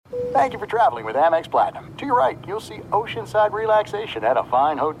Thank you for traveling with Amex Platinum. To your right, you'll see oceanside relaxation at a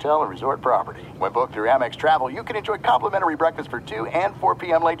fine hotel and resort property. When booked through Amex Travel, you can enjoy complimentary breakfast for 2 and 4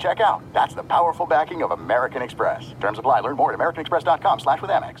 p.m. late checkout. That's the powerful backing of American Express. Terms apply. Learn more at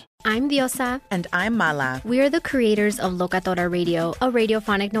americanexpress.com/withAmex. I'm Diosa. And I'm Mala. We are the creators of Locatora Radio, a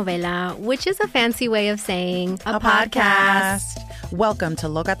radiophonic novela, which is a fancy way of saying a podcast. Welcome to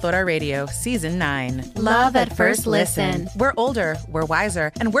Locatora Radio, Season 9. Love at first listen. We're older, we're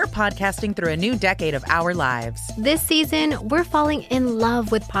wiser, and we're podcasting through a new decade of our lives. This season, we're falling in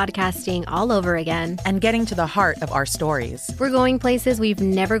love with podcasting all over again. And getting to the heart of our stories. We're going places we've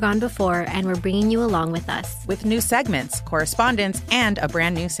never gone before, and we're bringing you along with us. With new segments, correspondence, and a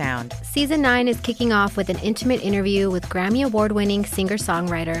brand new sound. Season 9 is kicking off with an intimate interview with Grammy Award-winning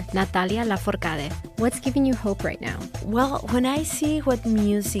singer-songwriter Natalia Lafourcade. What's giving you hope right now? Well, when I see what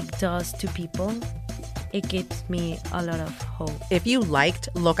music does to people, it gives me a lot of hope. If you liked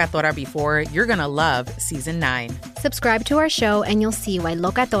Locatora before, you're going to love Season 9. Subscribe to our show and you'll see why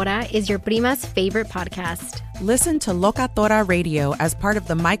Locatora is your prima's favorite podcast. Listen to Locatora Radio as part of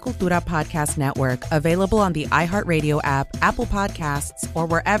the My Cultura Podcast Network, available on the iHeartRadio app, Apple Podcasts, or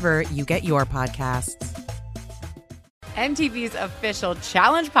wherever you get your podcasts. MTV's official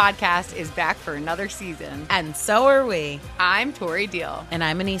Challenge podcast is back for another season. And so are we. I'm Tori Deal. And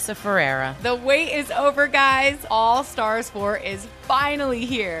I'm Anissa Ferreira. The wait is over, guys. All Stars 4 is finally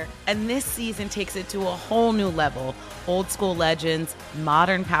here. And this season takes it to a whole new level. Old school legends,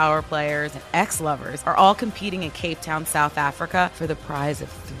 modern power players, and ex-lovers are all competing in Cape Town, South Africa for the prize of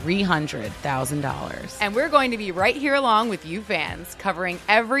 $300,000. And we're going to be right here along with you fans, covering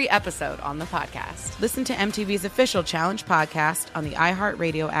every episode on the podcast. Listen to MTV's official Challenge podcast on the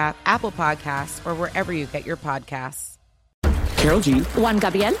iHeartRadio app, Apple Podcasts, or wherever you get your podcasts. Karol G, Juan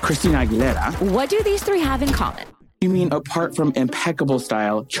Gabriel, Christina Aguilera. What do these three have in common? You mean apart from impeccable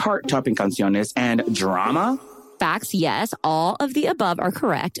style, chart-topping canciones, and drama? Facts, yes, all of the above are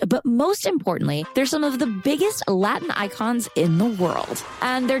correct. But most importantly, they're some of the biggest Latin icons in the world.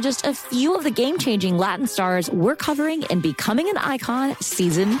 And they're just a few of the game-changing Latin stars we're covering in Becoming an Icon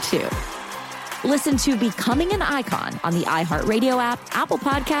Season 2. Listen to Becoming an Icon on the iHeartRadio app, Apple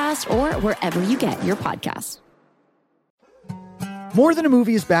Podcasts, or wherever you get your podcasts. More Than a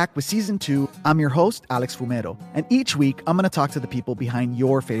Movie is back with Season 2. I'm your host, Alex Fumero, and each week I'm going to talk to the people behind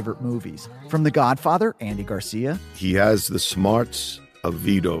your favorite movies. From The Godfather, Andy Garcia. He has the smarts of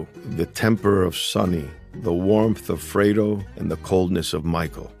Vito, the temper of Sonny, the warmth of Fredo, and the coldness of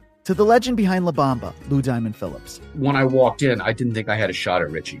Michael. To the legend behind La Bamba, Lou Diamond Phillips. When I walked in, I didn't think I had a shot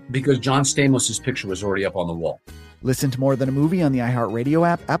at Richie because John Stamos' picture was already up on the wall. Listen to More Than a Movie on the iHeartRadio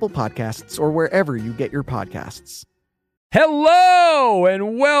app, Apple Podcasts, or wherever you get your podcasts. Hello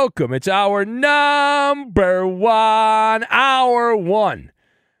and welcome. It's our number one, hour one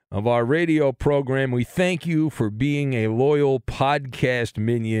of our radio program. We thank you for being a loyal podcast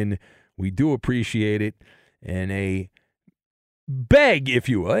minion. We do appreciate it. And a beg, if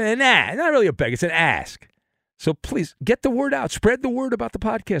you will, an ask, not really a beg, it's an ask. So please get the word out. Spread the word about the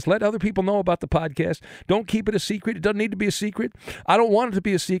podcast. Let other people know about the podcast. Don't keep it a secret. It doesn't need to be a secret. I don't want it to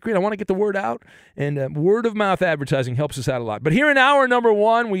be a secret. I want to get the word out. And word of mouth advertising helps us out a lot. But here in hour number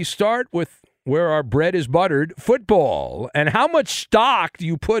one, we start with where our bread is buttered, football. And how much stock do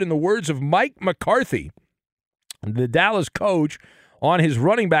you put, in the words of Mike McCarthy, the Dallas coach, on his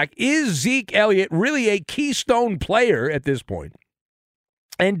running back? Is Zeke Elliott really a keystone player at this point?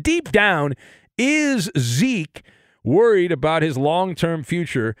 And deep down, is Zeke worried about his long-term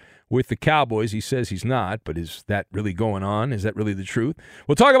future with the Cowboys? He says he's not, but is that really going on? Is that really the truth?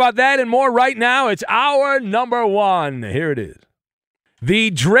 We'll talk about that and more right now. It's our number one. Here it is.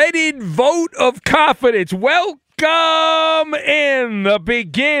 The dreaded vote of confidence. Welcome in the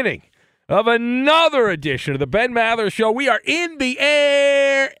beginning of another edition of the Ben Maller Show. We are in the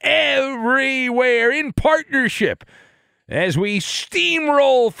air everywhere in partnership as we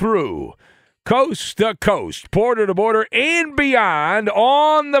steamroll through coast to coast, border to border, and beyond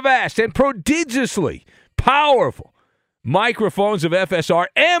on the vast and prodigiously powerful microphones of FSR,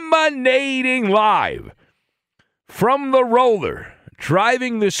 emanating live from the roller,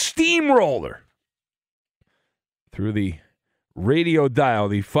 driving the steamroller through the radio dial,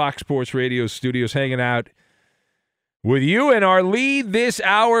 the Fox Sports Radio studios, hanging out with you. And our lead this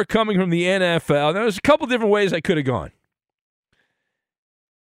hour coming from the NFL. Now, there's a couple different ways I could have gone.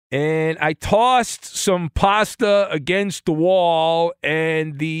 And I tossed some pasta against the wall,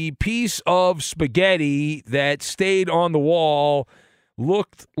 and the piece of spaghetti that stayed on the wall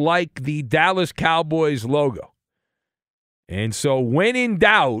looked like the Dallas Cowboys logo. And so when in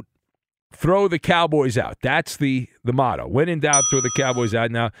doubt, throw the Cowboys out. That's the motto. When in doubt, throw the Cowboys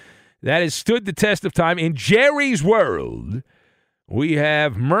out. Now, that has stood the test of time. In Jerry's world, we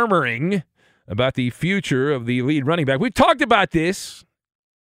have murmuring about the future of the lead running back. We've talked about this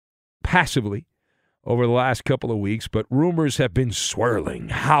passively over the last couple of weeks, but rumors have been swirling,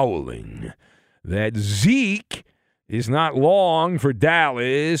 howling, that Zeke is not long for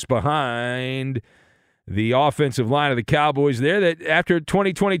Dallas behind the offensive line of the Cowboys there, that after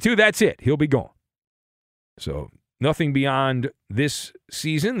 2022, that's it. He'll be gone. So nothing beyond this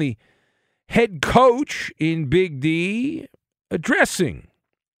season. The head coach in Big D addressing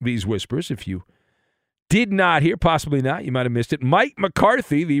these whispers. If you did not hear, possibly not, you might have missed it. Mike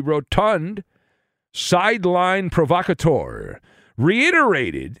McCarthy, the rotund sideline provocateur,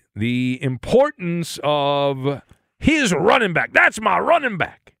 reiterated the importance of his running back. That's my running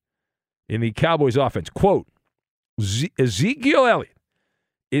back in the Cowboys offense. Quote, Ezekiel Elliott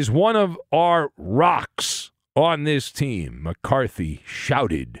is one of our rocks on this team, McCarthy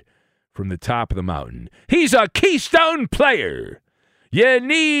shouted from the top of the mountain. He's a Keystone player. You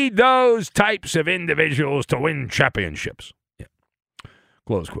need those types of individuals to win championships. Yeah.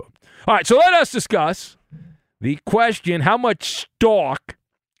 Close quote. All right, so let us discuss the question, how much stock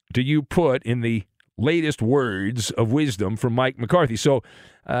do you put in the latest words of wisdom from Mike McCarthy? So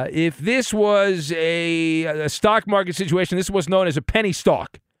if this was a stock market situation, this was known as a penny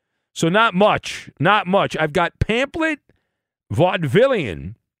stock. So not much. I've got pamphlet,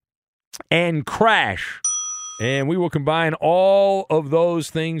 vaudevillian, and crash. And we will combine all of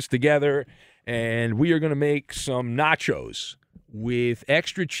those things together, and we are going to make some nachos with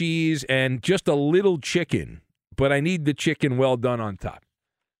extra cheese and just a little chicken. But I need the chicken well done on top.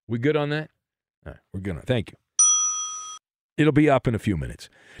 We good on that? All right, we're good on it. Thank you. It'll be up in a few minutes.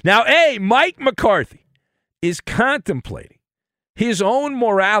 Now, Mike McCarthy is contemplating his own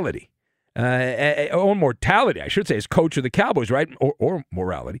mortality, I should say, as coach of the Cowboys, right? Or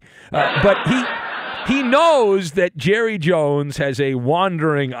morality. But he knows that Jerry Jones has a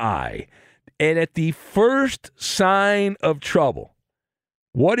wandering eye. And at the first sign of trouble,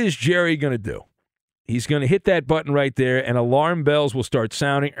 what is Jerry going to do? He's going to hit that button right there, and alarm bells will start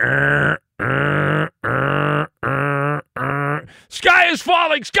sounding. Sky is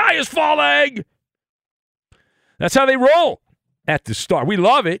falling! Sky is falling! That's how they roll at the start. We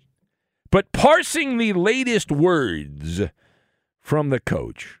love it. But parsing the latest words from the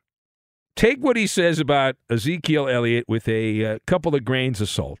coach, take what he says about Ezekiel Elliott with a couple of grains of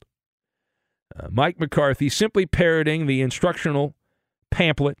salt. Mike McCarthy simply parroting the instructional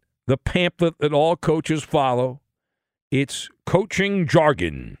pamphlet, the pamphlet that all coaches follow. It's coaching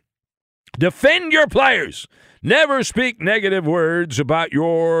jargon. Defend your players. Never speak negative words about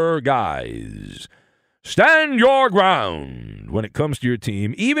your guys. Stand your ground when it comes to your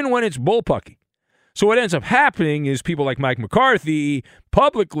team, even when it's bullpucky. So what ends up happening is people like Mike McCarthy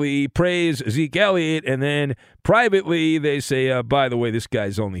publicly praise Zeke Elliott, and then privately they say, by the way, this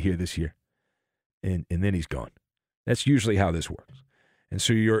guy's only here this year. And then he's gone. That's usually how this works. And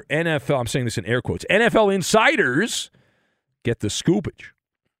so your NFL, I'm saying this in air quotes, NFL insiders get the scoopage.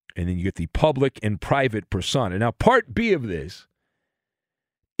 And then you get the public and private persona. Now, part B of this,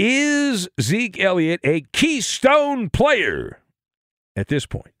 is Zeke Elliott a Keystone player at this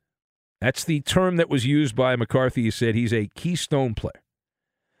point? That's the term that was used by McCarthy. He said he's a Keystone player.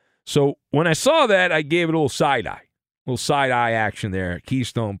 So when I saw that, I gave it a little side-eye action there,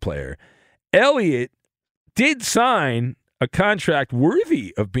 Keystone player. Elliott did sign a contract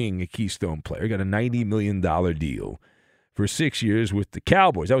worthy of being a Keystone player. Got a $90 million deal for 6 years with the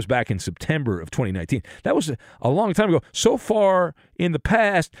Cowboys. That was back in September of 2019. That was a long time ago. So far in the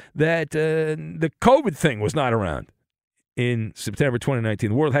past that the COVID thing was not around in September 2019.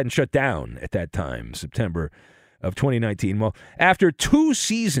 The world hadn't shut down at that time, September of 2019. Well, after 2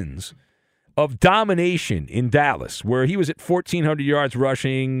 seasons of domination in Dallas, where he was at 1,400 yards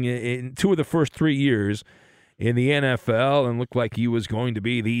rushing in 2 of the first 3 years in the NFL and looked like he was going to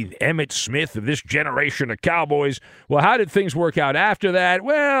be the Emmitt Smith of this generation of Cowboys. Well, how did things work out after that?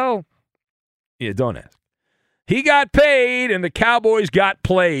 Well, don't ask. He got paid and the Cowboys got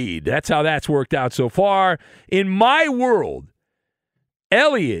played. That's how that's worked out so far. In my world,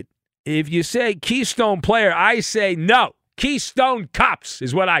 Elliott, if you say Keystone player, I say no. Keystone Cops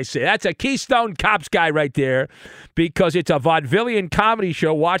is what I say. That's a Keystone Cops guy right there, because it's a vaudevillian comedy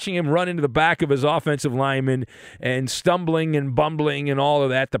show watching him run into the back of his offensive lineman and stumbling and bumbling and all of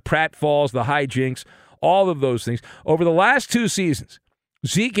that, the pratfalls, the hijinks, all of those things. Over the last 2 seasons,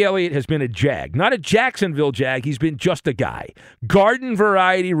 Zeke Elliott has been a Jag. Not a Jacksonville Jag. He's been just a guy. Garden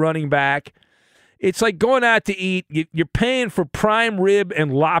variety running back. It's like going out to eat. You're paying for prime rib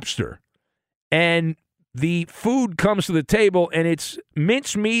and lobster. And the food comes to the table and it's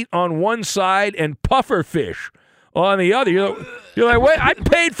mincemeat on one side and puffer fish on the other. You're like, wait, I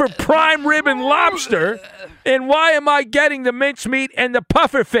paid for prime rib and lobster, and why am I getting the mincemeat and the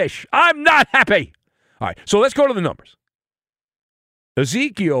puffer fish? I'm not happy. All right, so let's go to the numbers.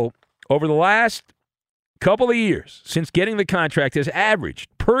 Ezekiel, over the last couple of years, since getting the contract, has averaged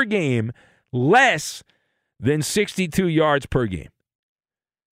per game less than 62 yards per game.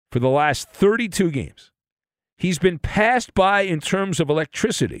 For the last 32 games, he's been passed by in terms of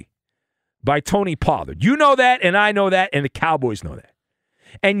electricity by Tony Pollard. You know that, and I know that, and the Cowboys know that.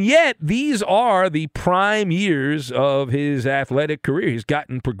 And yet, these are the prime years of his athletic career. He's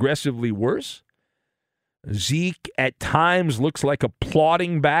gotten progressively worse. Zeke, at times, looks like a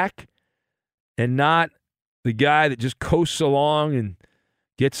plodding back and not the guy that just coasts along and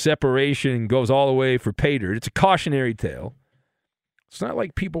gets separation and goes all the way for pay dirt. It's a cautionary tale. It's not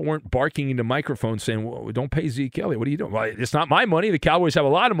like people weren't barking into microphones saying, well, don't pay Zeke Elliott. What are you doing? Well, it's not my money. The Cowboys have a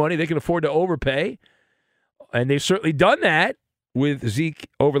lot of money. They can afford to overpay. And they've certainly done that with Zeke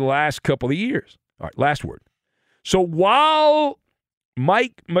over the last couple of years. All right, last word. So while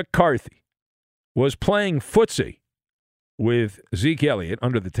Mike McCarthy was playing footsie with Zeke Elliott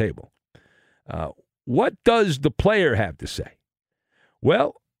under the table, what does the player have to say?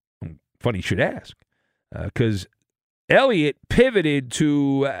 Well, funny you should ask, because Elliott pivoted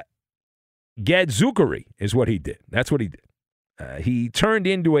to Gadzookery is what he did. That's what he did. He turned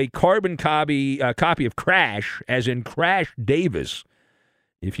into a carbon copy of Crash, as in Crash Davis.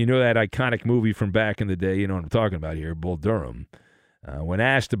 If you know that iconic movie from back in the day, you know what I'm talking about here, Bull Durham. When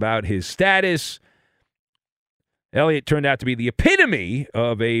asked about his status, Elliott turned out to be the epitome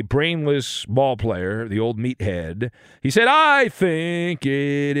of a brainless ball player, the old meathead. He said, I think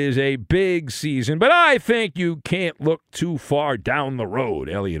it is a big season, but I think you can't look too far down the road,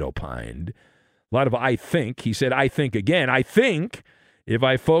 Elliott opined. A lot of I think. He said, I think again. I think if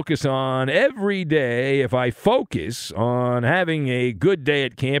I focus on every day, if I focus on having a good day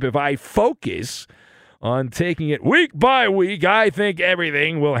at camp, if I focus on taking it week by week, I think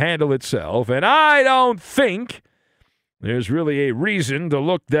everything will handle itself. And I don't think there's really a reason to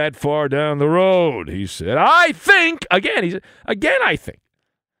look that far down the road, he said. I think, again, he said, I think.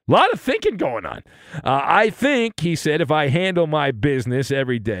 A lot of thinking going on. I think, he said, if I handle my business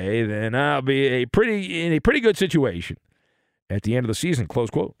every day, then I'll be in a pretty good situation at the end of the season, close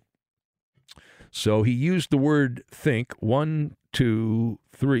quote. So he used the word think 1, 2,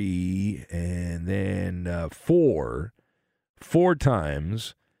 3, and then 4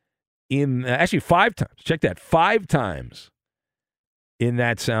 times. Actually 5 times. Check that. 5 times in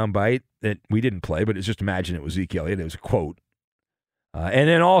that soundbite that we didn't play, but it's just imagine it was Zeke Elliott. It was a quote. And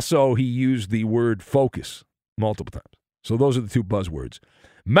then also he used the word focus multiple times. So those are the 2 buzzwords.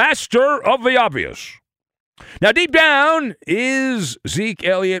 Master of the obvious. Now, deep down, is Zeke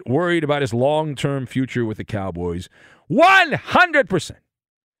Elliott worried about his long-term future with the Cowboys? 100%.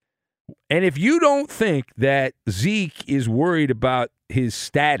 And if you don't think that Zeke is worried about his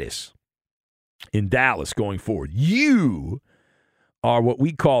status in Dallas going forward, you are what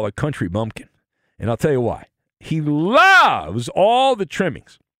we call a country bumpkin. And I'll tell you why. He loves all the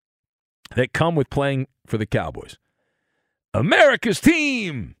trimmings that come with playing for the Cowboys. America's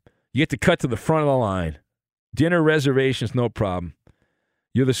team. You get to cut to the front of the line. Dinner reservations, no problem.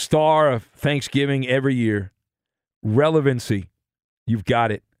 You're the star of Thanksgiving every year. Relevancy. You've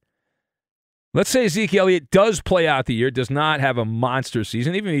got it. Let's say Zeke Elliott does play out the year, does not have a monster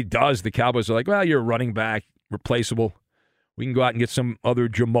season. Even if he does, the Cowboys are like, well, you're a running back, replaceable. We can go out and get some other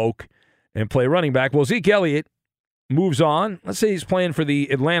jamoke and play running back. Well, Zeke Elliott moves on. Let's say he's playing for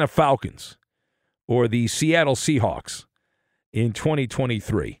the Atlanta Falcons or the Seattle Seahawks in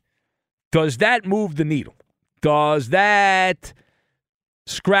 2023. Does that move the needle? Does that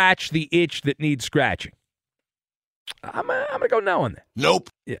scratch the itch that needs scratching? I'm going to go no on that. Nope.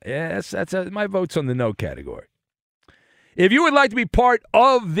 Yeah, that's my vote's on the no category. If you would like to be part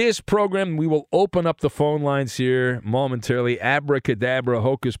of this program, we will open up the phone lines here momentarily. Abracadabra,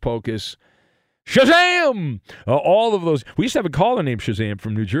 hocus pocus, Shazam! All of those. We used to have a caller named Shazam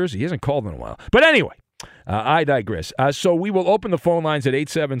from New Jersey. He hasn't called in a while. But anyway, I digress. So we will open the phone lines at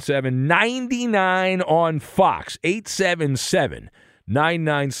 877-99 on Fox.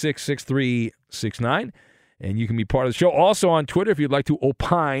 877-996-6369. And you can be part of the show. Also on Twitter, if you'd like to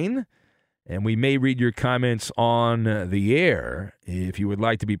opine, and we may read your comments on the air. If you would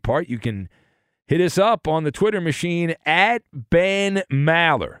like to be part, you can hit us up on the Twitter machine at Ben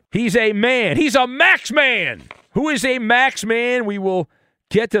Maller. He's a man. He's a Max man. Who is a Max man? We will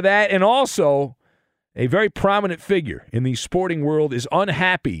get to that. And also, a very prominent figure in the sporting world is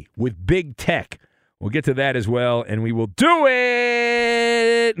unhappy with big tech. We'll get to that as well, and we will do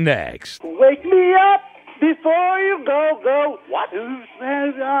it next. Wake me up before you go. What?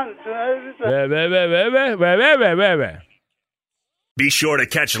 Be sure to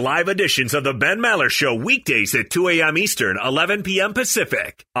catch live editions of The Ben Maller Show weekdays at 2 a.m. Eastern, 11 p.m.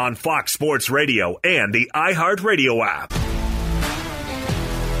 Pacific on Fox Sports Radio and the iHeartRadio app.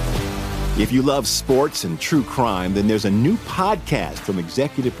 If you love sports and true crime, then there's a new podcast from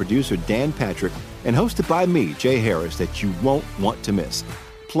executive producer Dan Patrick and hosted by me, Jay Harris, that you won't want to miss.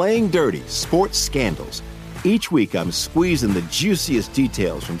 Playing Dirty: Sports Scandals. Each week, I'm squeezing the juiciest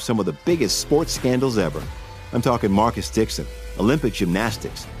details from some of the biggest sports scandals ever. I'm talking Marcus Dixon, Olympic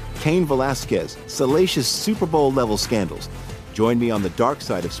gymnastics, Cain Velasquez, salacious Super Bowl-level scandals. Join me on the dark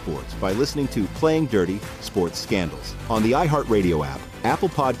side of sports by listening to Playing Dirty: Sports Scandals on the iHeartRadio app, Apple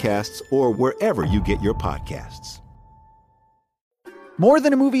Podcasts, or wherever you get your podcasts. More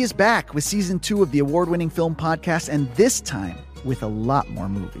Than a Movie is back with Season 2 of the award-winning film podcast, and this time with a lot more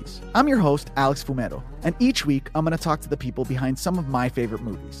movies. I'm your host, Alex Fumero, and each week I'm going to talk to the people behind some of my favorite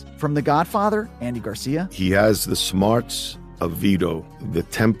movies. From The Godfather, Andy Garcia. He has the smarts of Vito, the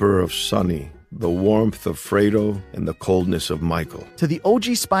temper of Sonny, the warmth of Fredo, and the coldness of Michael. To the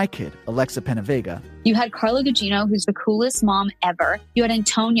OG Spy Kid, Alexa Penavega. You had Carla Gugino, who's the coolest mom ever. You had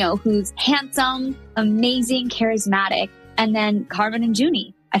Antonio, who's handsome, amazing, charismatic. And then Carmen and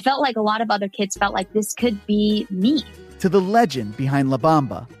Junie. I felt like a lot of other kids felt like this could be me. To the legend behind La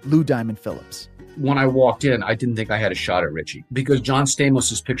Bamba, Lou Diamond Phillips. When I walked in, I didn't think I had a shot at Richie because John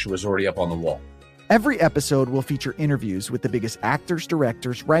Stamos' picture was already up on the wall. Every episode will feature interviews with the biggest actors,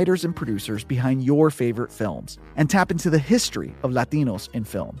 directors, writers, and producers behind your favorite films and tap into the history of Latinos in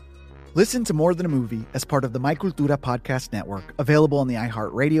film. Listen to More Than a Movie as part of the My Cultura Podcast Network, available on the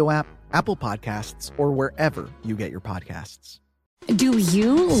iHeartRadio app, Apple Podcasts, or wherever you get your podcasts. Do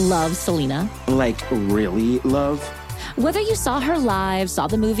you love Selena? Like, really love? Whether you saw her live, saw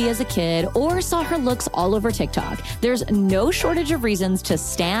the movie as a kid, or saw her looks all over TikTok, there's no shortage of reasons to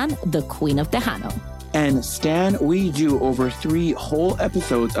stan the Queen of Tejano. And Stan, we do over 3 whole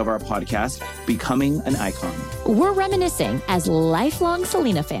episodes of our podcast, Becoming an Icon. We're reminiscing as lifelong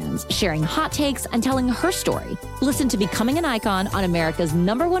Selena fans, sharing hot takes and telling her story. Listen to Becoming an Icon on America's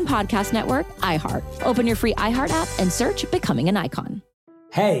 #1 podcast network, iHeart. Open your free iHeart app and search Becoming an Icon.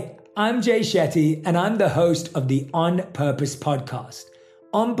 Hey, I'm Jay Shetty, and I'm the host of the On Purpose podcast.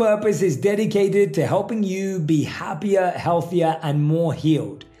 On Purpose is dedicated to helping you be happier, healthier, and more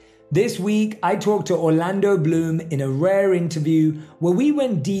healed. This week, I talked to Orlando Bloom in a rare interview where we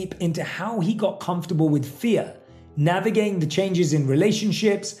went deep into how he got comfortable with fear, navigating the changes in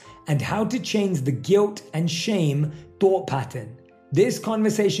relationships, and how to change the guilt and shame thought pattern. This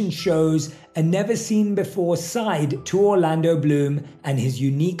conversation shows a never-seen-before side to Orlando Bloom and his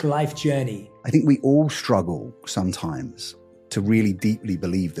unique life journey. I think we all struggle sometimes to really deeply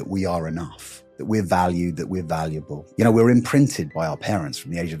believe that we are enough, that we're valued, that we're valuable. You know, we're imprinted by our parents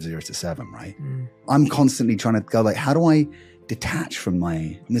from the age of 0 to 7, right? I'm constantly trying to go like, how do I detach from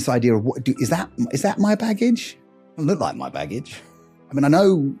this idea of is that my baggage? It doesn't look like my baggage. I mean, I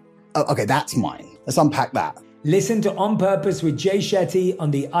know, okay, that's mine. Let's unpack that. Listen to On Purpose with Jay Shetty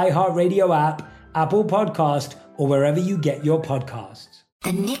on the iHeartRadio app, Apple Podcast, or wherever you get your podcasts.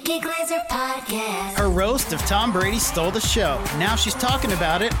 The Nikki Glazer Podcast. Her roast of Tom Brady stole the show. Now she's talking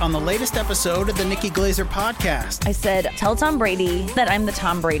about it on the latest episode of the Nikki Glazer Podcast. I said, tell Tom Brady that I'm the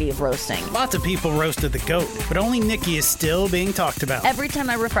Tom Brady of roasting. Lots of people roasted the GOAT, but only Nikki is still being talked about. Every time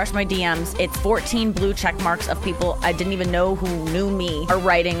I refresh my DMs, it's 14 blue check marks of people I didn't even know who knew me are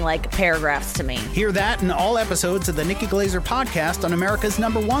writing like paragraphs to me. Hear that in all episodes of the Nikki Glazer Podcast on America's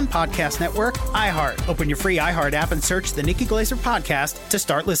 #1 podcast network, iHeart. Open your free iHeart app and search the Nikki Glazer Podcast to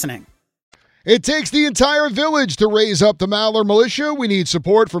start listening. It takes the entire village to raise up the Maller Militia. We need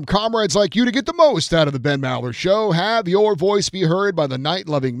support from comrades like you to get the most out of the Ben Maller Show. Have your voice be heard by the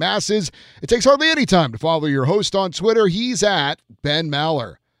night-loving masses. It takes hardly any time to follow your host on Twitter. He's at Ben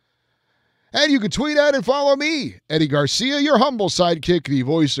Maller. And you can tweet at and follow me, Eddie Garcia, your humble sidekick, the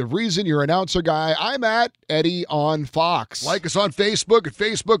voice of reason, your announcer guy. I'm at Eddie on Fox. Like us on Facebook at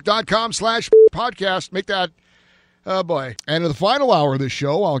facebook.com/podcast. Make that... Oh, boy. And in the final hour of this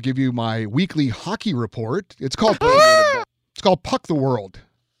show, I'll give you my weekly hockey report. It's called Puck the World.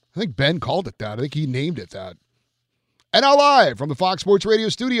 I think Ben called it that. I think he named it that. And now live from the Fox Sports Radio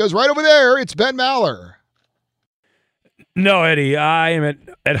studios right over there, it's Ben Maller. No, Eddie, I am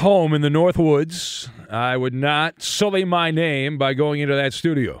at home in the North Woods. I would not sully my name by going into that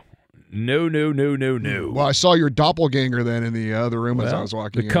studio. No. Well, I saw your doppelganger then in the other room as I was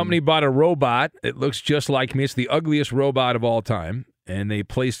walking in. The company bought a robot. It looks just like me. It's the ugliest robot of all time. and they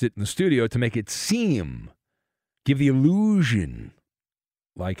placed it in the studio to make it give the illusion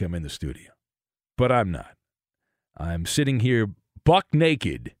like I'm in the studio. But I'm not. I'm sitting here buck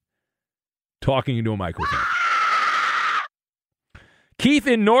naked talking into a microphone. Keith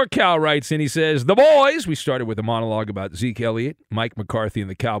in NorCal writes in, he says, the boys, we started with a monologue about Zeke Elliott, Mike McCarthy, and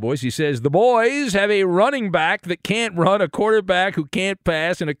the Cowboys. He says, the boys have a running back that can't run, a quarterback who can't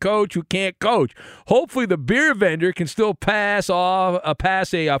pass, and a coach who can't coach. Hopefully the beer vendor can still pass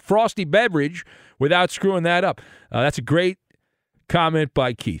a frosty beverage without screwing that up. That's a great comment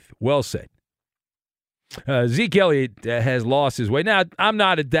by Keith. Well said. Zeke Elliott has lost his way. Now, I'm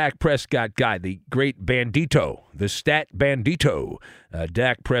not a Dak Prescott guy, the great bandito, the stat bandito,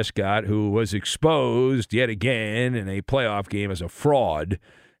 Dak Prescott, who was exposed yet again in a playoff game as a fraud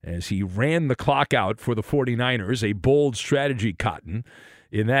as he ran the clock out for the 49ers, a bold strategy, Cotton,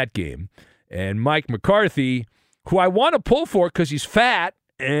 in that game. And Mike McCarthy, who I want to pull for because he's fat,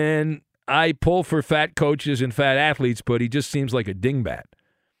 and I pull for fat coaches and fat athletes, but he just seems like a dingbat.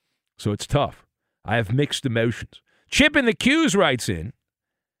 So it's tough. I have mixed emotions. Chip in the Q's writes in,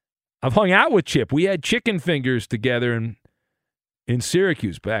 I've hung out with Chip. We had chicken fingers together in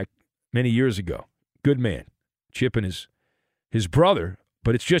Syracuse back many years ago. Good man. Chip and his brother,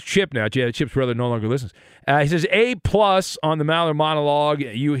 but it's just Chip now. Chip's brother no longer listens. He says, A+ on the Maller monologue.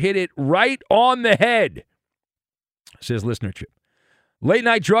 You hit it right on the head, says listener Chip. Late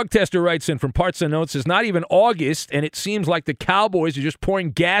Night Drug Tester writes in from Parts Unknown, says, not even August, and it seems like the Cowboys are just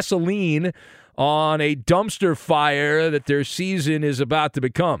pouring gasoline on a dumpster fire that their season is about to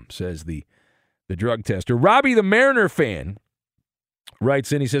become, says the drug tester. Robbie, the Mariner fan,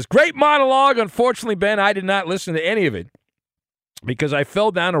 writes in. He says, great monologue. Unfortunately, Ben, I did not listen to any of it because I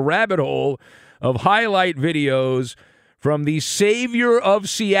fell down a rabbit hole of highlight videos from the savior of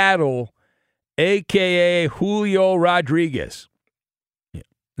Seattle, a.k.a. Julio Rodriguez. Yeah,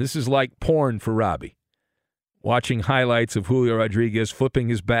 this is like porn for Robbie. Watching highlights of Julio Rodriguez flipping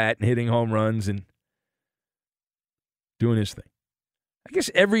his bat and hitting home runs and doing his thing. I guess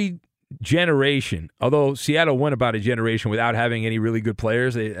every generation, although Seattle went about a generation without having any really good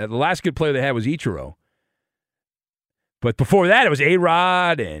players. The last good player they had was Ichiro. But before that, it was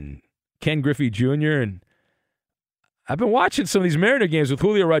A-Rod and Ken Griffey Jr. And I've been watching some of these Mariner games with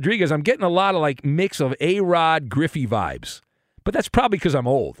Julio Rodriguez. I'm getting a lot of mix of A-Rod Griffey vibes. But that's probably because I'm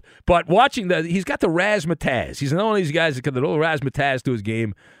old. But watching he's got the razzmatazz. He's one of these guys that got the little razzmatazz to his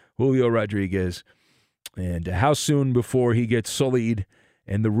game, Julio Rodriguez. And how soon before he gets sullied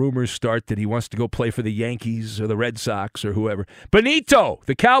and the rumors start that he wants to go play for the Yankees or the Red Sox or whoever. Benito,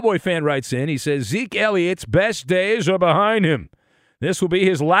 the Cowboy fan, writes in. He says, Zeke Elliott's best days are behind him. This will be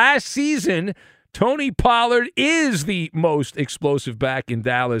his last season. Tony Pollard is the most explosive back in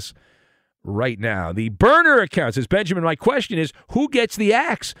Dallas right now. The burner account says, Benjamin, my question is, who gets the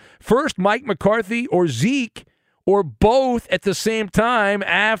axe? First, Mike McCarthy or Zeke, or both at the same time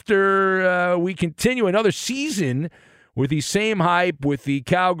after we continue another season with the same hype with the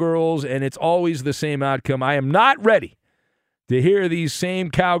Cowgirls, and it's always the same outcome. I am not ready to hear these same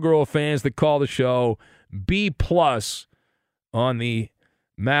Cowgirl fans that call the show B+ on the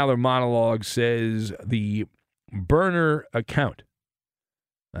Maller monologue, says the burner account.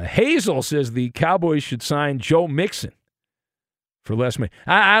 Hazel says the Cowboys should sign Joe Mixon for less money.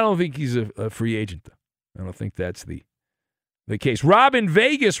 I don't think he's a free agent, though. I don't think that's the case. Rob in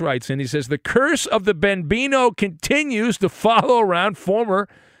Vegas writes in. He says, the curse of the Bambino continues to follow around former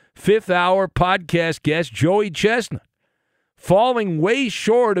Fifth Hour podcast guest Joey Chestnut, falling way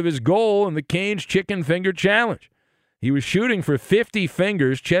short of his goal in the Cane's Chicken Finger Challenge. He was shooting for 50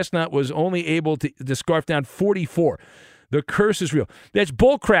 fingers. Chestnut was only able to scarf down 44. The curse is real. That's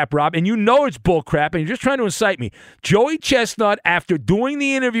bullcrap, Rob, and you know it's bullcrap, and you're just trying to incite me. Joey Chestnut, after doing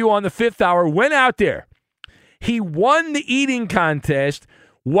the interview on the Fifth Hour, went out there. He won the eating contest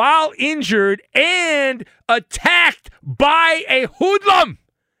while injured and attacked by a hoodlum,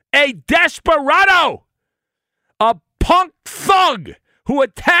 a desperado, a punk thug who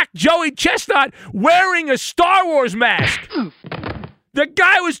attacked Joey Chestnut wearing a Star Wars mask. The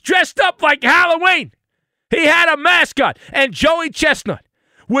guy was dressed up like Halloween. He had a mascot, and Joey Chestnut,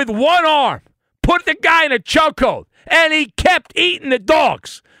 with one arm, put the guy in a chokehold, and he kept eating the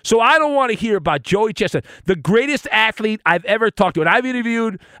dogs. So I don't want to hear about Joey Chestnut, the greatest athlete I've ever talked to. And I've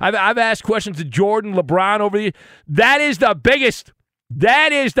interviewed, I've asked questions to Jordan, LeBron over the years. That is the biggest.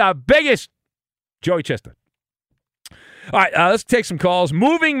 Joey Chestnut. All right, let's take some calls.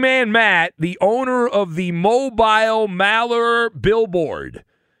 Moving Man Matt, the owner of the mobile Maller billboard,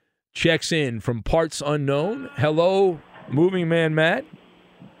 checks in from Parts Unknown. Hello, Moving Man Matt.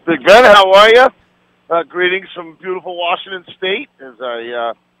 Big Ben, how are you? Greetings from beautiful Washington State as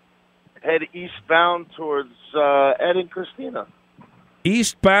I head eastbound towards Ed and Christina.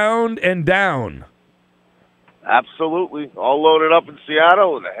 Eastbound and down. Absolutely. All loaded up in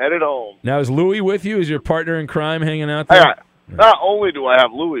Seattle and headed home. Now, is Louie with you? Is your partner in crime hanging out there? Not only do I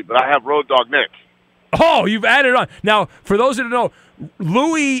have Louie, but I have Road Dog Nick. Oh, you've added on. Now, for those that don't know,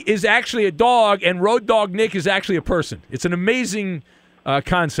 Louie is actually a dog, and Road Dog Nick is actually a person. It's an amazing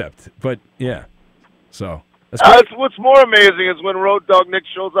concept, but yeah. So what's more amazing is when Road Dog Nick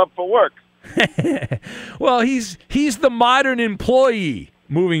shows up for work. Well, he's the modern employee,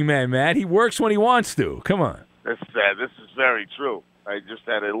 Moving Man Matt. He works when he wants to. Come on. This is very true. I just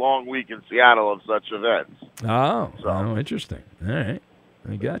had a long week in Seattle of such events. Oh, interesting. All right.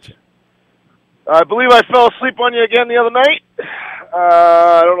 I got you. I believe I fell asleep on you again the other night.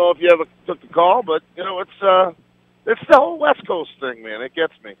 I don't know if you ever took the call, but, it's the whole West Coast thing, man. It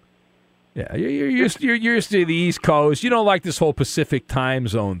gets me. Yeah, you're used to the East Coast. You don't like this whole Pacific time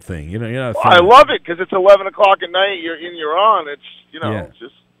zone thing. You're not. I love it because it's 11 o'clock at night. You're on. It's It's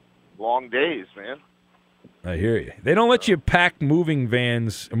just long days, man. I hear you. They don't let you pack moving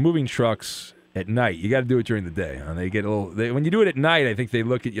vans or moving trucks at night. You got to do it during the day. Huh? They get a little. When you do it at night, I think they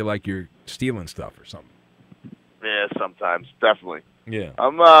look at you like you're stealing stuff or something. Yeah, sometimes, definitely. Yeah.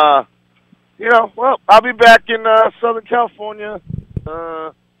 I'm. Well, I'll be back in Southern California.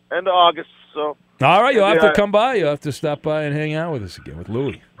 End of August, so. All right, you'll have to come by. You'll have to stop by and hang out with us again with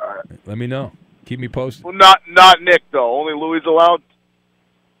Louie. All right. Let me know. Keep me posted. Well, not Nick though. Only Louie's allowed.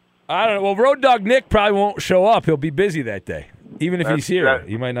 I don't know. Well, Road Dog Nick probably won't show up. He'll be busy that day. Even if he's here,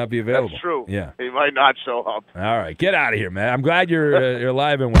 he might not be available. That's true. Yeah. He might not show up. All right, get out of here, man. I'm glad you're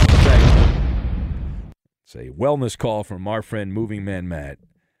alive and well. Thanks. It's a wellness call from our friend Moving Man Matt.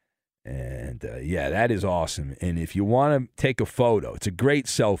 And, that is awesome. And if you want to take a photo, it's a great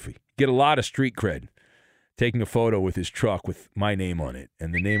selfie. Get a lot of street cred taking a photo with his truck with my name on it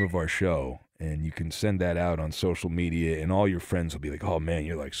and the name of our show. And you can send that out on social media, and all your friends will be like, oh, man,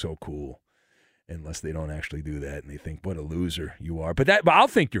 you're, like, so cool. Unless they don't actually do that, and they think, what a loser you are. But I'll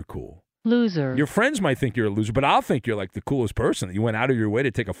think you're cool. Loser. Your friends might think you're a loser, but I'll think you're, like, the coolest person. You went out of your way to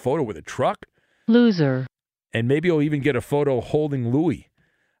take a photo with a truck. Loser. And maybe you'll even get a photo holding Louie.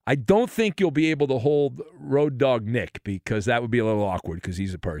 I don't think you'll be able to hold Road Dog Nick because that would be a little awkward because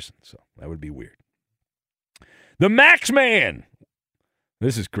he's a person. So that would be weird. The Max Man.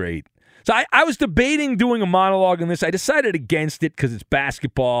 This is great. So I was debating doing a monologue on this. I decided against it because it's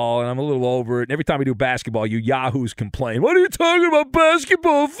basketball and I'm a little over it. And every time we do basketball, you yahoos complain. What are you talking about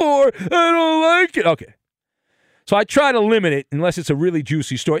basketball for? I don't like it. Okay. So I try to limit it unless it's a really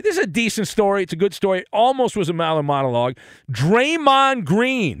juicy story. This is a decent story. It's a good story. It almost was a Maller monologue. Draymond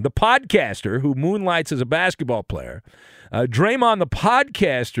Green, the podcaster who moonlights as a basketball player. Draymond, the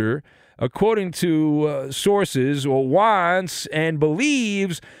podcaster, according to sources, wants and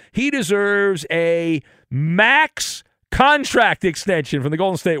believes he deserves a max contract extension from the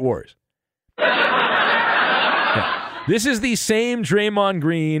Golden State Warriors. Yeah. This is the same Draymond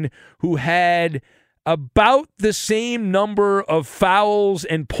Green who had about the same number of fouls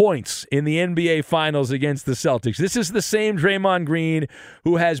and points in the NBA Finals against the Celtics. This is the same Draymond Green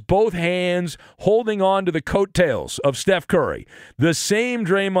who has both hands holding on to the coattails of Steph Curry. The same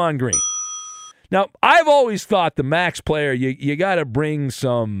Draymond Green. Now, I've always thought the max player, you got to bring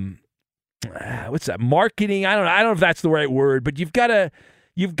some, marketing? I don't know if that's the right word, but you've got to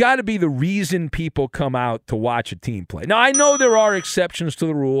be the reason people come out to watch a team play. Now, I know there are exceptions to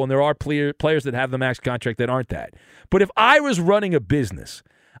the rule, and there are players that have the max contract that aren't that. But if I was running a business,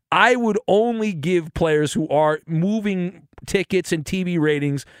 I would only give players who are moving tickets and TV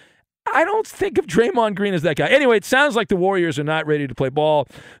ratings. I don't think of Draymond Green as that guy. Anyway, it sounds like the Warriors are not ready to play ball,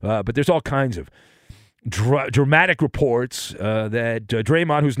 but there's all kinds of dramatic reports that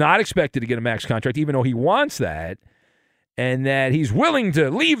Draymond, who's not expected to get a max contract, even though he wants that, and that he's willing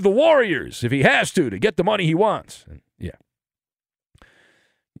to leave the Warriors if he has to get the money he wants. Yeah.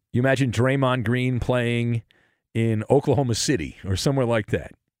 You imagine Draymond Green playing in Oklahoma City or somewhere like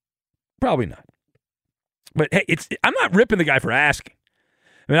that? Probably not. But hey, I'm not ripping the guy for asking.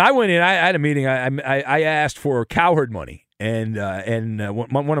 I mean, I went in, I had a meeting, I asked for cowherd money, and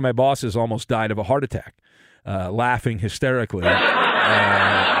one of my bosses almost died of a heart attack, laughing hysterically.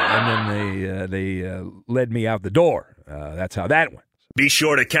 And then they led me out the door. That's how that went. Be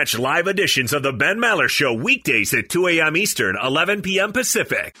sure to catch live editions of the Ben Maller Show weekdays at 2 a.m. Eastern, 11 p.m.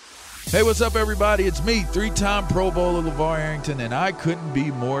 Pacific. Hey, what's up, everybody? It's me, three-time Pro Bowler LeVar Arrington, and I couldn't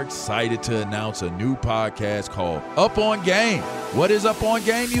be more excited to announce a new podcast called Up On Game. What is Up On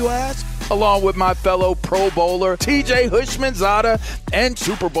Game, you ask? along with my fellow Pro Bowler, TJ Hushmanzada, and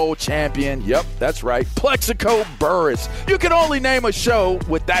Super Bowl champion, yep, that's right, Plexico Burress. You can only name a show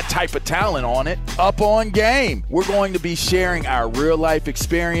with that type of talent on it. Up on Game. We're going to be sharing our real-life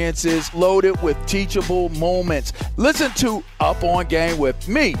experiences loaded with teachable moments. Listen to Up on Game with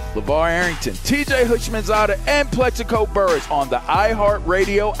me, LeVar Arrington, TJ Hushmanzada, and Plexico Burress on the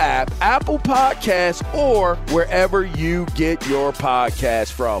iHeartRadio app, Apple Podcasts, or wherever you get your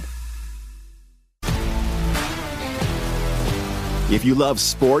podcast from. If you love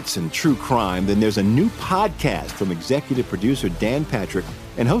sports and true crime, then there's a new podcast from executive producer Dan Patrick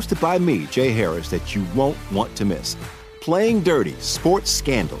and hosted by me, Jay Harris, that you won't want to miss. Playing Dirty: Sports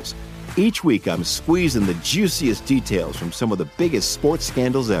Scandals. Each week, I'm squeezing the juiciest details from some of the biggest sports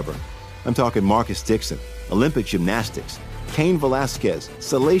scandals ever. I'm talking Marcus Dixon, Olympic gymnastics, Cain Velasquez,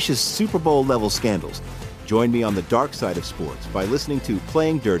 salacious Super Bowl-level scandals. Join me on the dark side of sports by listening to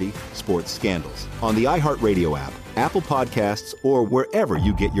Playing Dirty: Sports Scandals on the iHeartRadio app, Apple Podcasts, or wherever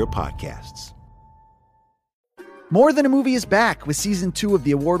you get your podcasts. More Than a Movie is back with Season 2 of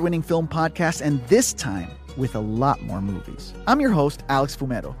the award-winning film podcast, and this time with a lot more movies. I'm your host, Alex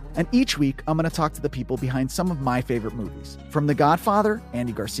Fumero, and each week I'm going to talk to the people behind some of my favorite movies. From The Godfather,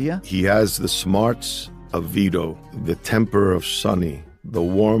 Andy Garcia. He has the smarts of Vito, the temper of Sonny, the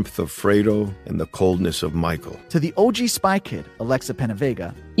warmth of Fredo, and the coldness of Michael. To the OG Spy Kid, Alexa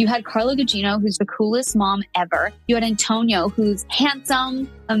Penavega. You had Carla Gugino, who's the coolest mom ever. You had Antonio, who's handsome,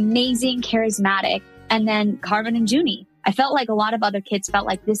 amazing, charismatic. And then Carmen and Junie. I felt like a lot of other kids felt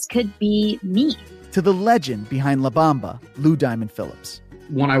like this could be me. To the legend behind La Bamba, Lou Diamond Phillips.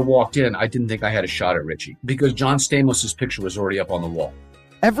 When I walked in, I didn't think I had a shot at Richie because John Stamos' picture was already up on the wall.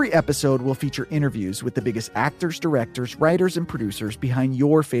 Every episode will feature interviews with the biggest actors, directors, writers, and producers behind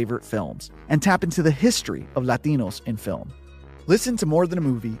your favorite films and tap into the history of Latinos in film. Listen to More Than a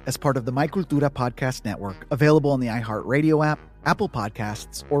Movie as part of the My Cultura podcast network, available on the iHeartRadio app, Apple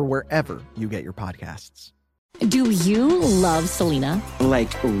Podcasts, or wherever you get your podcasts. Do you love Selena?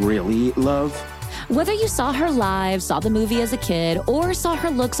 Like, really love? Whether you saw her live, saw the movie as a kid, or saw her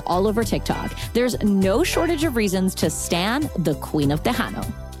looks all over TikTok, there's no shortage of reasons to stan the Queen of Tejano.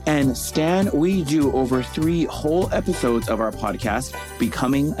 And Stan, we do over 3 whole episodes of our podcast,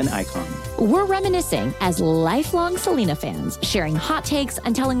 Becoming an Icon. We're reminiscing as lifelong Selena fans, sharing hot takes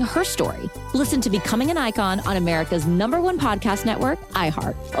and telling her story. Listen to Becoming an Icon on America's #1 podcast network,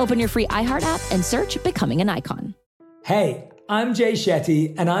 iHeart. Open your free iHeart app and search Becoming an Icon. Hey, I'm Jay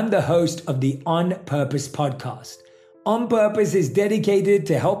Shetty, and I'm the host of the On Purpose podcast. On Purpose is dedicated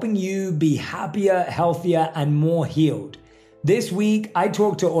to helping you be happier, healthier, and more healed. This week, I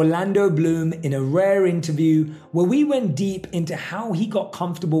talked to Orlando Bloom in a rare interview where we went deep into how he got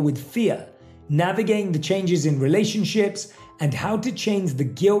comfortable with fear, navigating the changes in relationships, and how to change the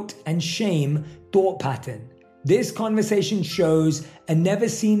guilt and shame thought pattern. This conversation shows a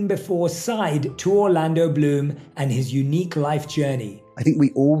never-seen-before side to Orlando Bloom and his unique life journey. I think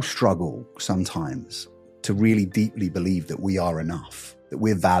we all struggle sometimes to really deeply believe that we are enough, that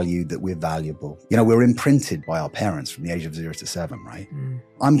we're valued, that we're valuable. You know, we're imprinted by our parents from the age of 0 to 7, right?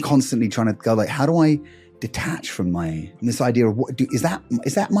 I'm constantly trying to go like, how do I detach from this idea of is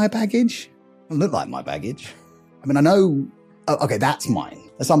that my baggage? It doesn't look like my baggage. I mean, I know, okay, that's mine.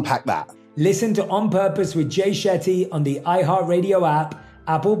 Let's unpack that. Listen to On Purpose with Jay Shetty on the iHeartRadio app,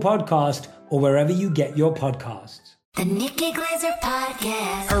 Apple Podcast, or wherever you get your podcasts. The Nikki Glaser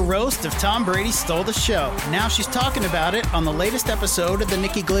Podcast. Her roast of Tom Brady stole the show. Now she's talking about it on the latest episode of the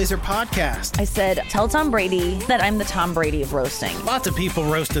Nikki Glaser Podcast. I said, tell Tom Brady that I'm the Tom Brady of roasting. Lots of people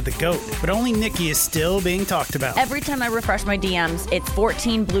roasted the GOAT, but only Nikki is still being talked about. Every time I refresh my DMs, it's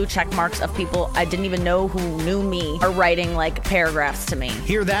 14 blue check marks of people I didn't even know who knew me are writing like paragraphs to me.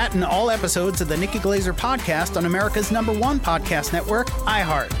 Hear that in all episodes of the Nikki Glaser Podcast on America's #1 podcast network,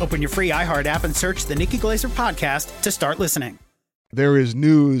 iHeart. Open your free iHeart app and search the Nikki Glaser Podcast to start listening. There is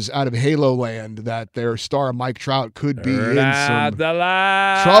news out of Halo Land that their star Mike Trout could be in some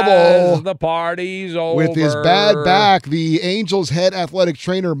trouble. The party's over. With his bad back, the Angels' head athletic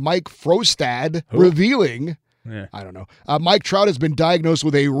trainer Mike Frostad revealing, I don't know, Mike Trout has been diagnosed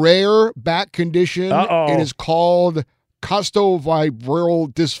with a rare back condition. It is called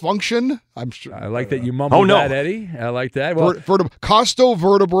costovertebral dysfunction. I'm sure. I like that you mumbled that, Eddie. I like that. Well,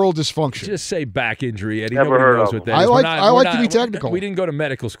 costovertebral dysfunction. Just say back injury, Eddie. Never Nobody heard knows of what it. that is. I like to be technical. We didn't go to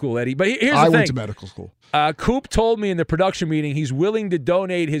medical school, Eddie. But here's the thing. I went to medical school. Coop told me in the production meeting he's willing to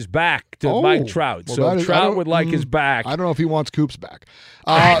donate his back to Mike Trout. Well, so if Trout would like his back. I don't know if he wants Coop's back.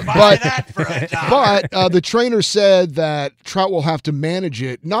 But the trainer said that Trout will have to manage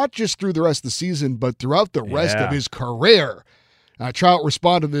it, not just through the rest of the season, but throughout the rest of his career. Trout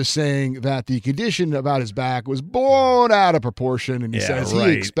responded to this saying that the condition about his back was blown out of proportion, and he says he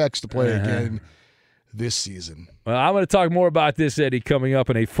expects to play again this season. Well, I'm going to talk more about this, Eddie, coming up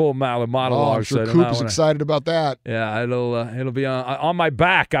in a full Maller monologue. I'm sure Coop is excited about that. Yeah, it'll be on my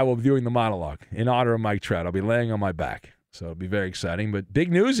back. I will be doing the monologue in honor of Mike Trout. I'll be laying on my back, so it'll be very exciting. But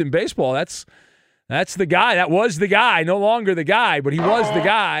big news in baseball. That's the guy. That was the guy. No longer the guy, but he was the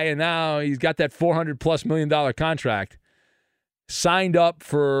guy, and now he's got that $400+ million contract. Signed up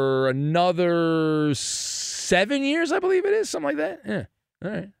for another 7 years, I believe it is, something like that. Yeah.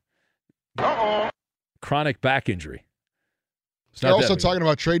 All right. Uh-oh. Chronic back injury. They're also talking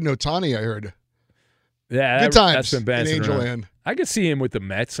about trading Ohtani, I heard. Yeah, good times that's been bouncing in Angel around. Land. I could see him with the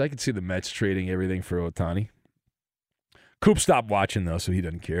Mets. I could see the Mets trading everything for Ohtani. Coop stopped watching, though, so he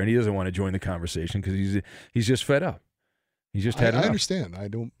doesn't care, and he doesn't want to join the conversation because he's just fed up. He's just had enough. I understand. I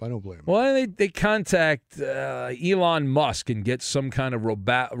don't blame him. Well, they contact Elon Musk and get some kind of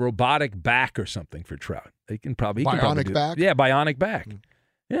robotic back or something for Trout. They can probably bionic back. Yeah, bionic back.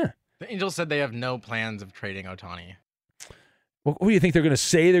 Yeah. The Angels said they have no plans of trading Ohtani. Well, who do you think they're going to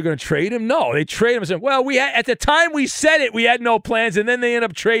say they're going to trade him? No, they trade him and say, well, at the time we said it, we had no plans, and then they end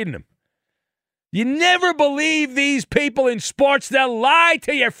up trading him. You never believe these people in sports. They'll lie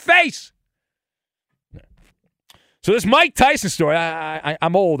to your face. So this Mike Tyson story,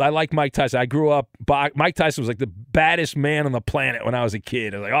 I'm old. I like Mike Tyson. I grew up. Mike Tyson was like the baddest man on the planet when I was a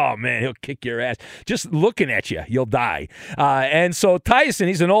kid. I was like, oh, man, he'll kick your ass. Just looking at you, you'll die. And so Tyson,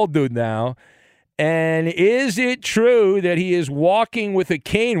 he's an old dude now. And is it true that he is walking with a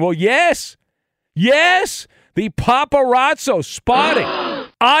cane? Well, yes. Yes. The paparazzo spotting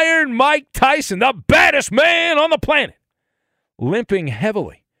Iron Mike Tyson, the baddest man on the planet, limping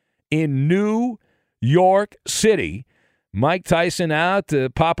heavily in New York City. Mike Tyson out,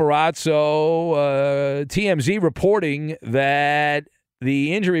 paparazzo, TMZ reporting that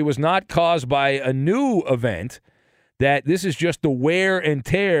the injury was not caused by a new event, that this is just the wear and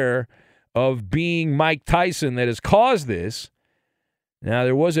tear of being Mike Tyson that has caused this. Now,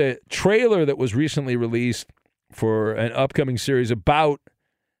 there was a trailer that was recently released for an upcoming series about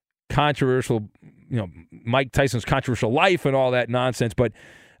controversial, Mike Tyson's controversial life and all that nonsense, but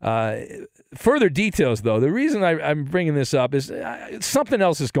further details, though, the reason I'm bringing this up is something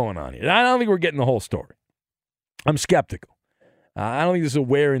else is going on here. I don't think we're getting the whole story. I'm skeptical. I don't think this is a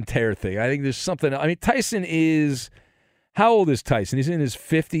wear and tear thing. I think there's something. I mean, Tyson is, how old is Tyson? He's in his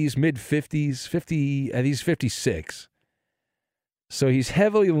 50s, mid-50s, 50. He's 56. So he's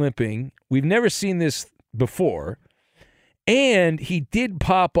heavily limping. We've never seen this before. And he did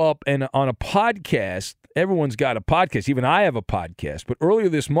pop up on a podcast. Everyone's got a podcast. Even I have a podcast. But earlier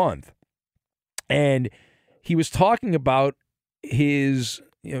this month, and he was talking about his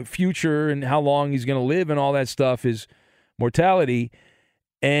future and how long he's going to live and all that stuff, his mortality.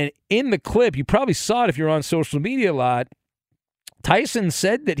 And in the clip, you probably saw it if you're on social media a lot, Tyson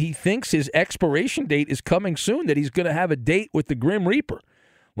said that he thinks his expiration date is coming soon, that he's going to have a date with the Grim Reaper,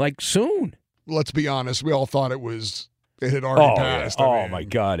 like soon. Let's be honest. We all thought it had already passed. Yeah. Oh, my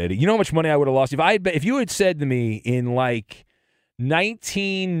God, Eddie. You know how much money I would have lost? If you had said to me in like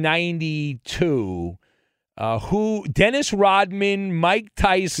 1992, who Dennis Rodman, Mike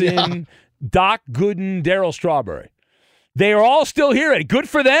Tyson, Doc Gooden, Darryl Strawberry, they are all still here, Eddie. Good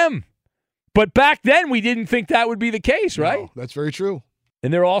for them. But back then, we didn't think that would be the case, right? No, that's very true.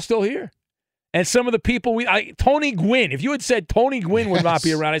 And they're all still here. And some of the people, Tony Gwynn, if you had said Tony Gwynn would not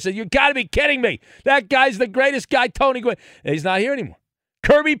be around, I said, you got to be kidding me. That guy's the greatest guy, Tony Gwynn. And he's not here anymore.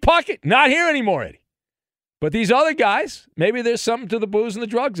 Kirby Puckett, not here anymore, Eddie. But these other guys, maybe there's something to the booze and the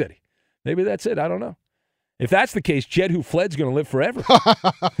drugs, Eddie. Maybe that's it. I don't know. If that's the case, Jed Who Fled's going to live forever.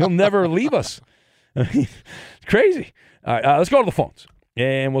 He'll never leave us. It's crazy. All right, let's go to the phones.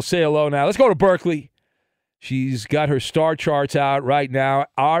 And we'll say hello now. Let's go to Berkeley. She's got her star charts out right now.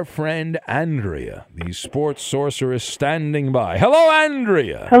 Our friend Andrea, the sports sorceress, standing by. Hello,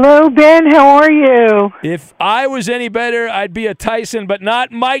 Andrea. Hello, Ben. How are you? If I was any better, I'd be a Tyson, but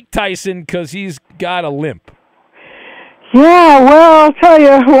not Mike Tyson because he's got a limp. Yeah, well, I'll tell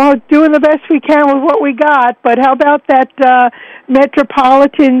you, we're doing the best we can with what we got, but how about that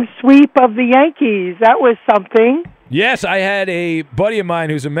Metropolitan sweep of the Yankees? That was something. Yes, I had a buddy of mine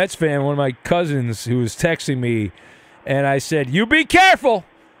who's a Mets fan, one of my cousins, who was texting me, and I said, you be careful,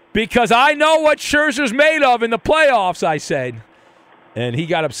 because I know what Scherzer's made of in the playoffs, I said. And he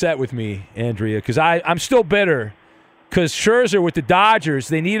got upset with me, Andrea, because I'm still bitter, because Scherzer with the Dodgers,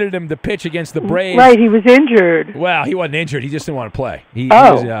 they needed him to pitch against the Braves. Right, he was injured. Well, he wasn't injured. He just didn't want to play. He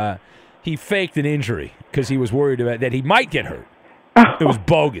faked an injury because he was worried about that he might get hurt. It was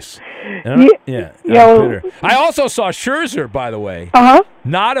bogus. And I'm bitter. I also saw Scherzer, by the way.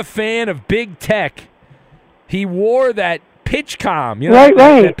 Not a fan of big tech. He wore that PitchCom,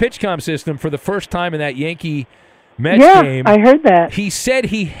 that PitchCom system for the first time in that Yankee Mets game. I heard that. He said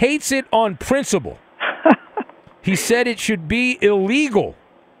he hates it on principle. He said it should be illegal.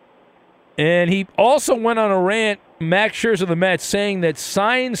 And he also went on a rant, Max Scherzer of the Mets, saying that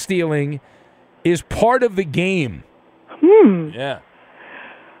sign stealing is part of the game. Yeah.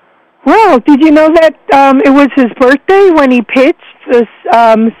 Well, did you know that it was his birthday when he pitched the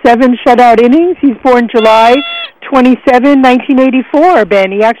 7 shutout innings? He's born July 27, 1984,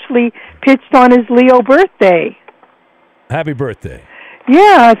 Ben. He actually pitched on his Leo birthday. Happy birthday.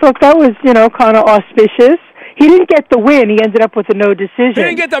 Yeah, I thought that was, kind of auspicious. He didn't get the win. He ended up with a no decision. He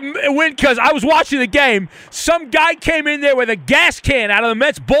didn't get the win because I was watching the game. Some guy came in there with a gas can out of the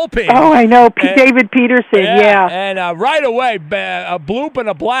Mets bullpen. Oh, I know. David Peterson, yeah. And right away, a bloop and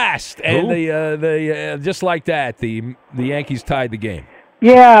a blast. And the just like that, the Yankees tied the game.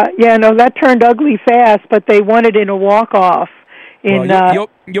 Yeah, no, that turned ugly fast, but they won it in a walk-off.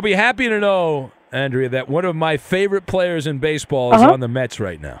 You'll be happy to know, Andrea, that one of my favorite players in baseball is on the Mets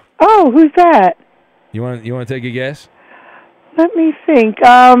right now. Oh, who's that? You want to take a guess? Let me think.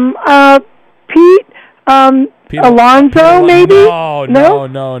 Pete Alonso, maybe? No.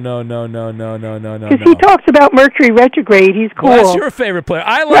 Because he talks about Mercury retrograde. He's cool. Well, that's your favorite player.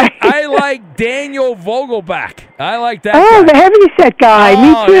 I like Daniel Vogelbach. I like that. Oh, guy. the heavyset guy.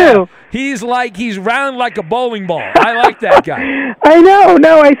 Me too. Yeah. He's round like a bowling ball. I like that guy. I know.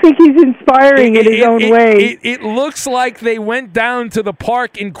 No, I think he's inspiring in his own way. It looks like they went down to the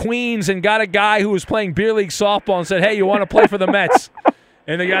park in Queens and got a guy who was playing beer league softball and said, "Hey, you want to play for the Mets?"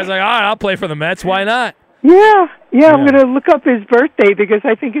 And the guy's like, "All right, I'll play for the Mets. Why not?" Yeah. I'm going to look up his birthday because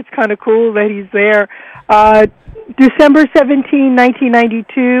I think it's kind of cool that he's there. December 17,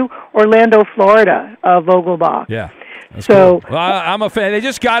 1992, Orlando, Florida, Vogelbach. Yeah. That's cool. Well, I'm a fan. They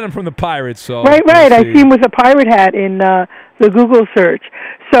just got him from the Pirates. So Right. I see him with a pirate hat in the Google search.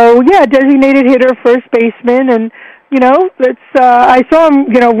 So, yeah, designated hitter, first baseman, and, I saw him,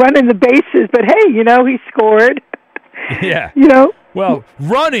 running the bases, but, hey, he scored. Yeah. Well,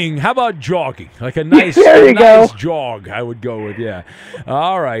 running, how about jogging? Like a nice jog, I would go with, yeah.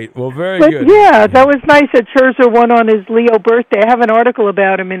 All right, well, very good. Yeah, that was nice that Scherzer won on his Leo birthday. I have an article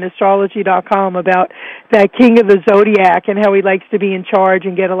about him in astrology.com about that king of the zodiac and how he likes to be in charge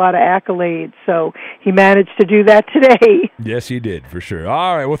and get a lot of accolades. So he managed to do that today. Yes, he did, for sure.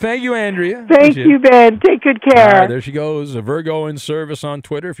 All right, well, thank you, Andrea. Thank you, Ben. Take good care. There she goes, a Virgo in service on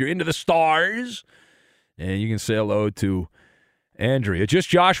Twitter. If you're into the stars, and you can say hello to Andrea. Just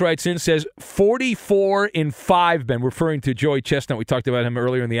Josh writes in, says 44 in 5, Ben, referring to Joey Chestnut. We talked about him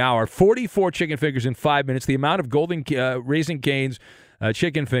earlier in the hour. 44 chicken fingers in 5 minutes. The amount of golden Raising Cane's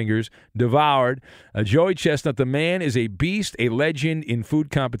chicken fingers devoured. Joey Chestnut, the man is a beast, a legend in food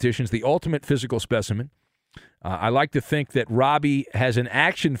competitions, the ultimate physical specimen. I like to think that Robbie has an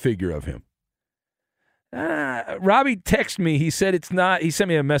action figure of him. Robbie texted me. He said it's not. He sent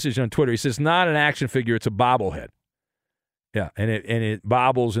me a message on Twitter. He says, not an action figure, it's a bobblehead. Yeah, and it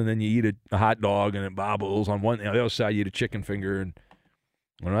bobbles, and then you eat a hot dog, and it bobbles. On the other side, you eat a chicken finger. And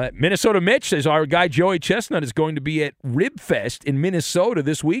all right. Minnesota Mitch says our guy Joey Chestnut is going to be at Rib Fest in Minnesota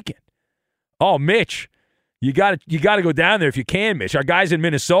this weekend. Oh, Mitch, you got to go down there if you can, Mitch. Our guys in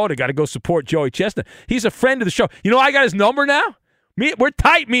Minnesota got to go support Joey Chestnut. He's a friend of the show. I got his number now. We're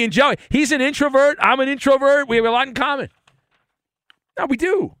tight, me and Joey. He's an introvert. I'm an introvert. We have a lot in common. No, we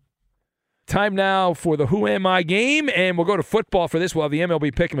do. Time now for the Who Am I game, and we'll go to football for this. We'll have the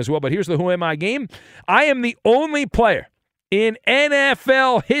MLB pick 'em as well, but here's the Who Am I game. I am the only player in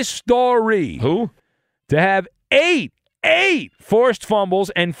NFL history to have eight forced fumbles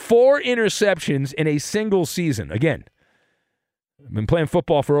and 4 interceptions in a single season. Again, I've been playing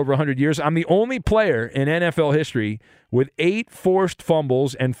football for over 100 years. I'm the only player in NFL history with 8 forced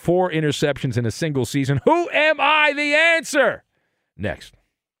fumbles and 4 interceptions in a single season. Who am I? The answer. Next.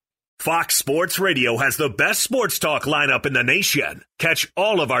 Fox Sports Radio has the best sports talk lineup in the nation. Catch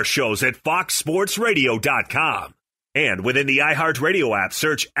all of our shows at foxsportsradio.com. And within the iHeartRadio app,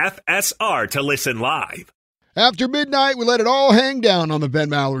 search FSR to listen live. After midnight, we let it all hang down on the Ben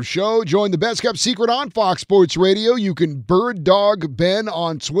Maller Show. Join the best kept secret on Fox Sports Radio. You can bird dog Ben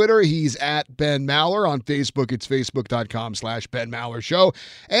on Twitter. He's at Ben Maller. On Facebook, it's facebook.com/Ben Maller Show.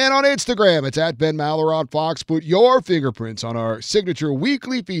 And on Instagram, it's at Ben Maller on Fox. Put your fingerprints on our signature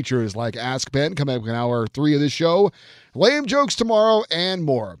weekly features like Ask Ben, coming up in hour 3 of this show, lame jokes tomorrow, and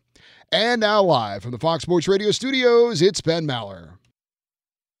more. And now live from the Fox Sports Radio studios, it's Ben Maller.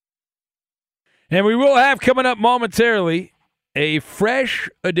 And we will have coming up momentarily a fresh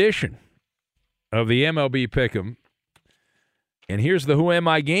edition of the MLB Pick'em. And here's the Who Am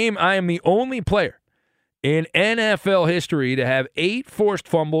I game. I am the only player in NFL history to have 8 forced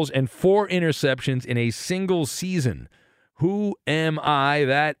fumbles and 4 interceptions in a single season. Who am I?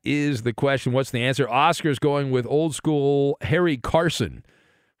 That is the question. What's the answer? Oscar's going with old school Harry Carson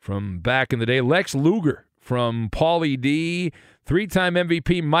from back in the day. Lex Luger from Paulie D. 3-time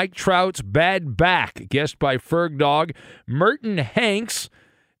MVP Mike Trout's bad back, guessed by Ferg Dog. Merton Hanks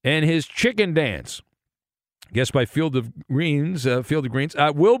and his chicken dance, guessed by Field of Greens.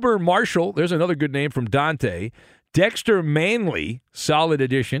 Wilbur Marshall, there's another good name from Dante. Dexter Manley, solid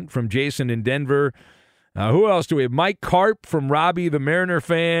addition from Jason in Denver. Who else do we have? Mike Karp from Robbie, the Mariner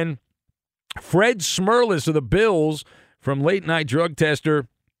fan. Fred Smerlis of the Bills from Late Night Drug Tester.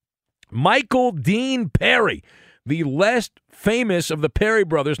 Michael Dean Perry, the less famous of the Perry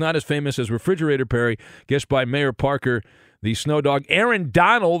brothers, not as famous as Refrigerator Perry, guessed by Mayor Parker, the Snow Dog. Aaron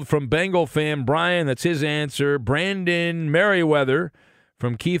Donald from Bengal fan Brian, that's his answer. Brandon Merriweather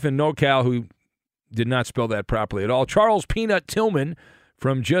from Keith and NoCal, who did not spell that properly at all. Charles Peanut Tillman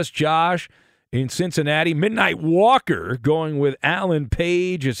from Just Josh in Cincinnati. Midnight Walker going with Alan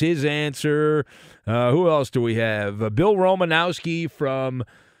Page as his answer. Who else do we have? Bill Romanowski from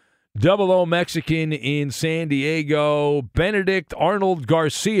Double O Mexican in San Diego. Benedict Arnold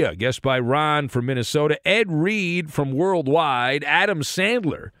Garcia, guessed by Ron from Minnesota. Ed Reed from Worldwide. Adam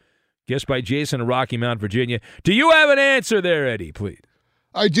Sandler, guessed by Jason of Rocky Mount, Virginia. Do you have an answer there, Eddie, please?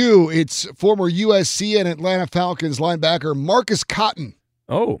 I do. It's former USC and Atlanta Falcons linebacker Marcus Cotton.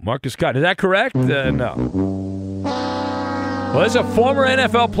 Oh, Marcus Cotton. Is that correct? No. Well, there's a former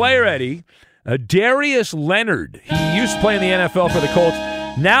NFL player, Eddie. Darius Leonard. He used to play in the NFL for the Colts.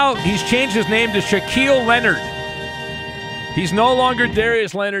 Now he's changed his name to Shaquille Leonard. He's no longer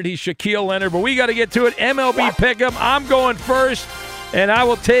Darius Leonard. He's Shaquille Leonard. But we got to get to it. MLB Pick'em. I'm going first, and I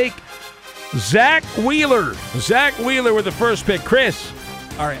will take Zach Wheeler. Zach Wheeler with the first pick. Chris.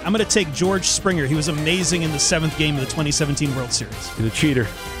 All right, I'm going to take George Springer. He was amazing in the 7th game of the 2017 World Series. He's a cheater.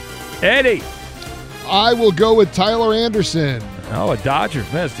 Eddie. I will go with Tyler Anderson. Oh, a Dodger.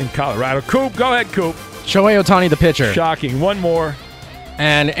 That's in Colorado. Coop, go ahead, Coop. Shohei Ohtani, the pitcher. Shocking. One more.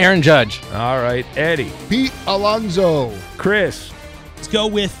 And Aaron Judge. All right, Eddie. Pete Alonso. Chris. Let's go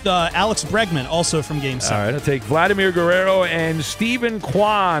with Alex Bregman, also from Game 7. All right, I'll take Vladimir Guerrero and Stephen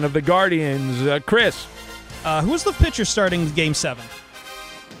Kwan of the Guardians. Chris. Who was the pitcher starting Game 7?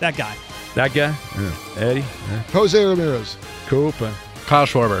 That guy. That guy? Yeah. Eddie? Yeah. Jose Ramirez. Coop. Kyle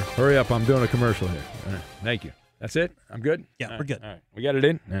Schwarber. Hurry up, I'm doing a commercial here. All right, thank you. That's it? I'm good? Yeah, we're good. All right, we got it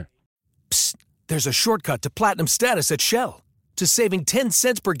in? Yeah. Psst, there's a shortcut to platinum status at Shell. To saving 10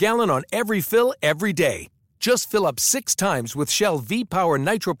 cents per gallon on every fill every day. Just fill up 6 times with Shell V-Power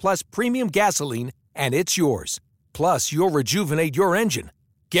Nitro Plus Premium Gasoline, and it's yours. Plus, you'll rejuvenate your engine.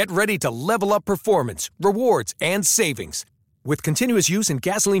 Get ready to level up performance, rewards, and savings. With continuous use in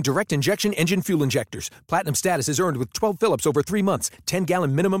gasoline direct injection engine fuel injectors, platinum status is earned with 12 fill-ups over 3 months,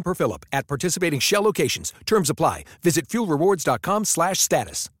 10-gallon minimum per fill-up at participating Shell locations. Terms apply. Visit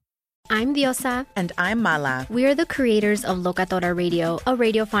fuelrewards.com/status. I'm Diosa. And I'm Mala. We are the creators of Locatora Radio, a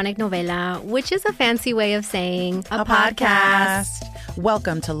radiophonic novela, which is a fancy way of saying a podcast.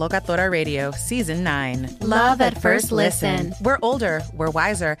 Welcome to Locatora Radio, Season 9. Love at first listen. We're older, we're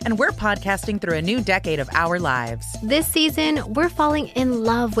wiser, and we're podcasting through a new decade of our lives. This season, we're falling in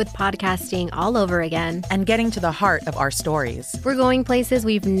love with podcasting all over again. And getting to the heart of our stories. We're going places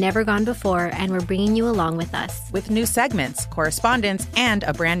we've never gone before, and we're bringing you along with us. With new segments, correspondence, and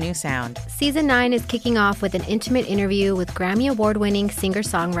a brand new sound. Season 9 is kicking off with an intimate interview with Grammy Award-winning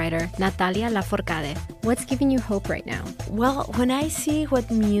singer-songwriter Natalia Lafourcade. What's giving you hope right now? Well, when I see what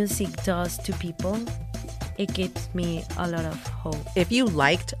music does to people, it gives me a lot of hope. If you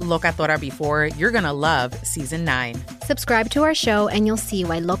liked Locatora before, you're going to love Season 9. Subscribe to our show and you'll see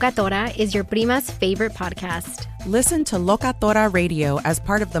why Locatora is your prima's favorite podcast. Listen to Locatora Radio as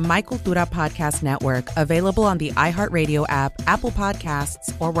part of the My Cultura Podcast Network, available on the iHeartRadio app, Apple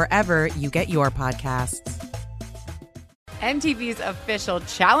Podcasts, or wherever you get your podcasts. MTV's official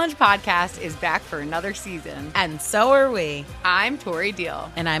Challenge podcast is back for another season. And so are we. I'm Tori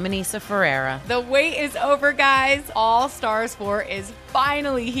Deal. And I'm Anissa Ferreira. The wait is over, guys. All Stars 4 is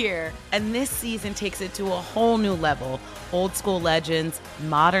finally here. And this season takes it to a whole new level. Old school legends,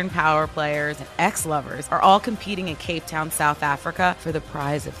 modern power players, and ex-lovers are all competing in Cape Town, South Africa for the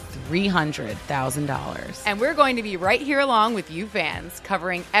prize of $300,000. And we're going to be right here along with you fans,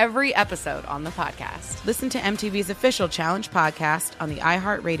 covering every episode on the podcast. Listen to MTV's official Challenge podcast on the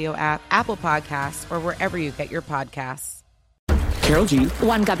iHeartRadio app, Apple Podcasts, or wherever you get your podcasts. Carol G,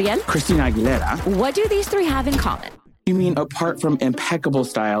 Juan Gabriel, Christina Aguilera. What do these 3 have in common? You mean apart from impeccable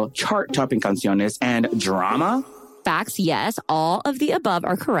style, chart-topping canciones, and drama? Facts, yes, all of the above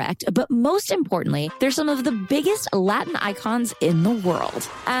are correct, but most importantly, they're some of the biggest Latin icons in the world.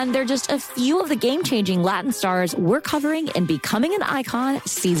 And they're just a few of the game-changing Latin stars we're covering in Becoming an Icon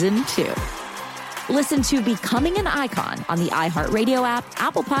Season 2. Listen to Becoming an Icon on the iHeartRadio app,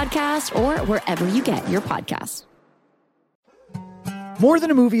 Apple Podcasts, or wherever you get your podcasts. More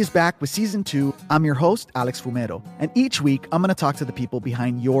Than a Movie is back with Season 2. I'm your host, Alex Fumero, and each week I'm going to talk to the people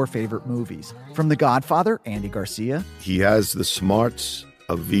behind your favorite movies. From The Godfather, Andy Garcia. He has the smarts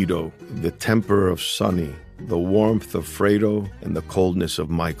of Vito, the temper of Sonny, the warmth of Fredo, and the coldness of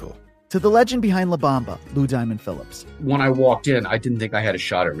Michael. To the legend behind La Bamba, Lou Diamond Phillips. When I walked in, I didn't think I had a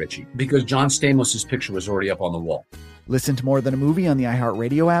shot at Richie because John Stamos' picture was already up on the wall. Listen to More Than a Movie on the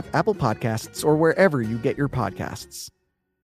iHeartRadio app, Apple Podcasts, or wherever you get your podcasts.